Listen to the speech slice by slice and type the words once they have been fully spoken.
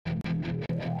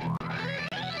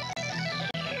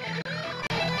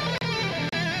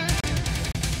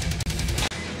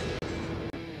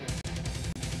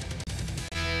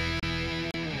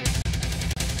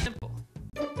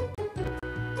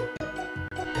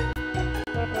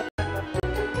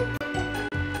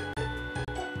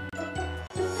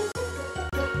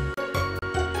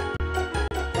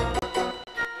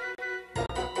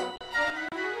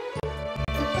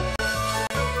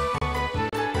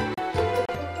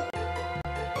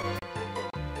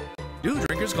Dew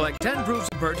drinkers collect 10 proofs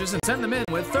of purchase and send them in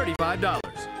with $35.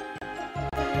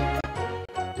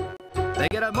 They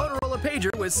get a Motorola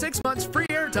pager with 6 months free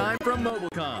airtime from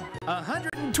Mobilecom. A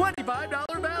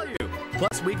 $125 value.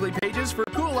 Plus weekly pages for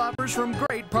cool offers from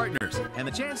great partners. And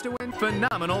the chance to win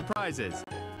phenomenal prizes.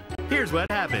 Here's what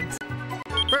happens.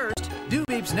 First, Dew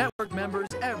beeps network members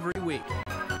every week.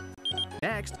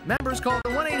 Next, members call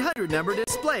the 1-800 number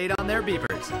displayed on their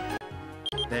beepers.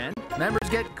 Then, members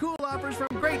get cool offers from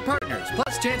great partners,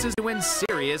 plus chances to win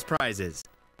serious prizes.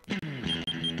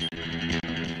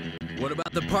 What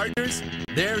about the partners?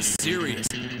 They're serious.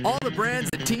 All the brands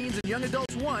that teens and young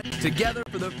adults want together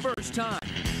for the first time.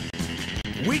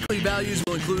 Weekly values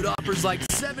will include offers like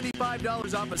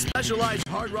 $75 off a specialized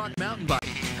Hard Rock mountain bike,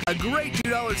 a great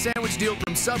 $2 sandwich deal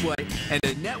from Subway, and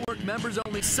a network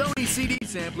members-only Sony CD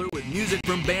sampler with music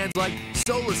from bands like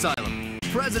Soul Asylum,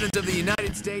 Presidents of the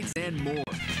United States, and more.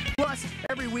 Plus,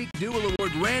 every week Dew will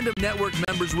award random network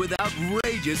members with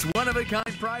outrageous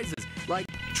one-of-a-kind prizes like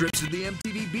trips to the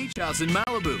MTV Beach House in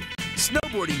Malibu,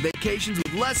 snowboarding vacations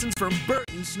with lessons from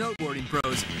Burton snowboarding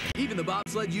pros, even the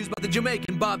bobsled used by the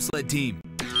Jamaican bobsled team.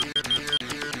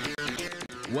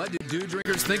 What do Dew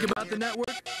drinkers think about the network?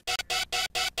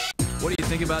 What do you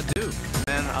think about Dew?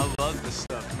 Man, I love this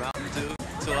stuff. Mountain Dew,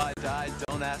 till I die,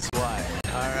 don't ask why.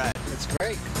 All right. It's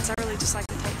great. I really just like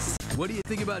the taste. What do you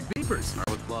think about beepers?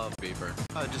 I would love beeper.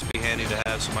 It'd just be handy to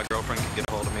have so my girlfriend can get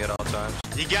a hold of me at all times.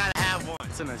 You gotta have one.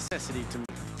 It's a necessity to me.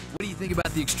 What do you think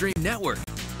about the Extreme Network?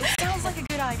 It sounds like a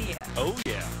good idea. Oh,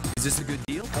 yeah. Is this a good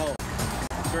deal? Oh,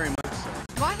 very much so.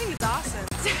 Well, I think it's awesome.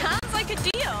 Sounds like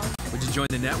a deal. Would you join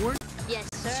the network? Yes,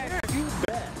 sir. Sure, you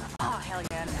bet. Oh, hell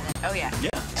yeah. Oh, yeah.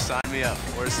 Yeah. Sign me up.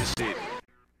 Where's the sheet?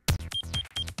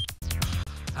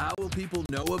 How will people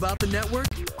know about the network?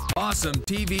 Awesome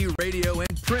TV, radio,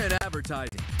 and print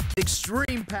advertising.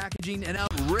 Extreme packaging and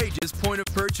outrageous point of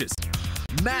purchase.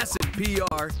 Massive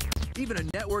PR. Even a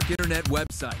network internet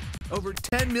website. Over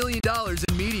 $10 million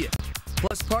in media.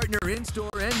 Plus partner in-store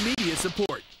and media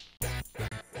support.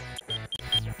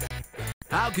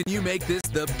 How can you make this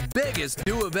the biggest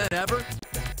Dew event ever?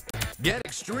 Get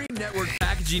Extreme Network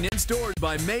packaging in stores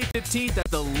by May 15th at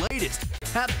the latest.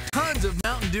 Have tons of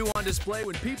Mountain Dew on display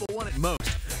when people want it most,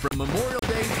 from Memorial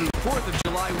Day through 4th of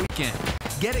July weekend.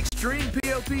 Get Extreme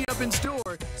POP up in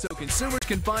store so consumers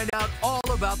can find out all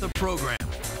about the program.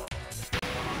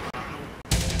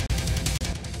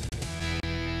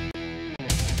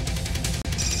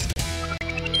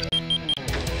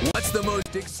 What's the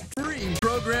most extreme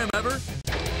program ever?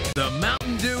 The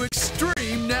Mountain Dew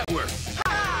Extreme Network.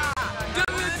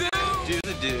 Do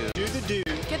the do. Do the do.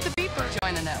 Get the beeper.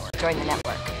 Join the network. Join the network.